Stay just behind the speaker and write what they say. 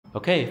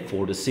Okay,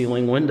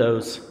 floor-to-ceiling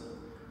windows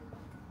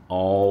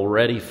all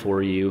ready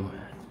for you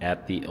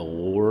at the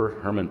Allure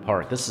Hermann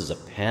Park. This is a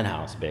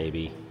penthouse,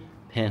 baby.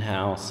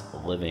 Penthouse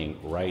living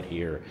right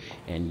here,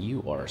 and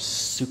you are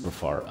super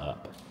far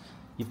up.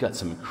 You've got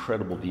some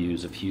incredible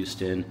views of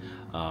Houston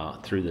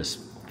through this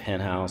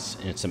penthouse,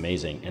 and it's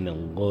amazing. And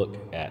then look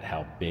at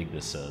how big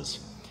this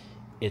is.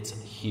 It's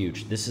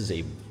huge. This is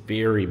a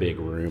very big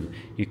room.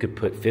 You could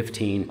put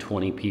 15,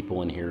 20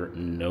 people in here,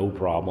 no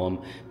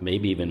problem.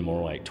 Maybe even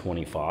more like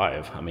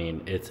 25. I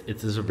mean, it's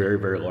a very,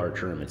 very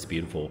large room. It's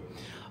beautiful.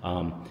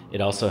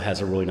 It also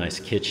has a really nice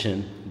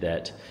kitchen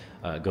that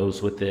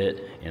goes with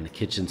it, and the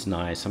kitchen's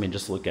nice. I mean,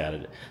 just look at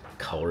it. The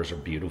colors are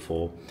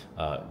beautiful.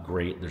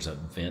 Great. There's a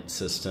vent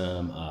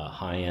system,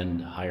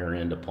 higher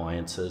end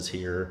appliances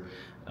here.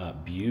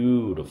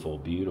 Beautiful,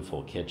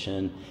 beautiful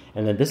kitchen.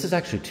 And then this is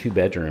actually 2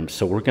 bedrooms,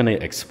 so we're going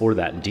to explore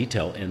that in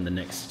detail in the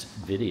next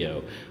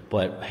video.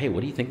 But hey,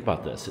 what do you think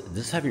about this? Does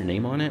this have your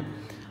name on it?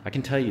 I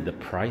can tell you the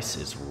price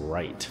is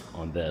right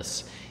on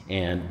this,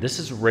 and this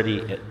is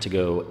ready to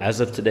go as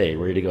of today,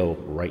 ready to go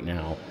right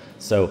now.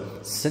 So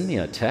send me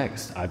a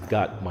text. I've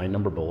got my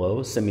number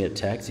below. Send me a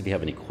text if you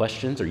have any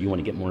questions or you want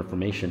to get more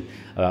information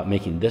about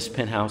making this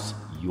penthouse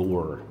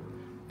your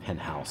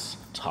penthouse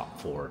top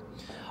floor.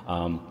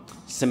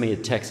 Send me a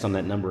text on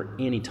that number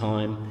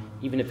anytime.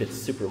 Even if it's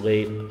super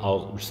late,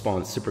 I'll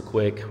respond super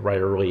quick, right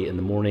early in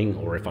the morning,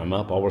 or if I'm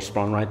up, I'll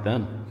respond right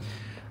then.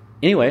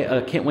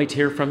 Anyway, can't wait to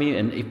hear from you.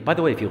 And by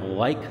the way, if you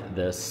like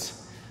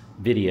this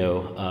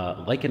video,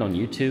 like it on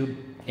YouTube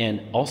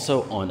and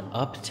also on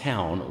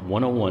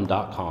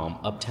uptown101.com,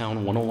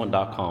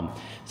 uptown101.com.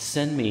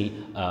 Send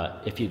me,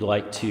 if you'd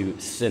like to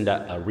send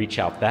a reach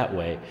out that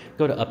way,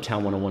 go to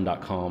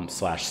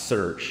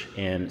uptown101.com/search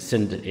and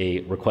send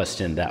a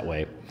request in that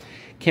way.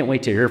 Can't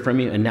wait to hear from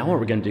you. And now what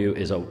we're going to do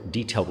is a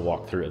detailed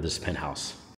walkthrough of this penthouse.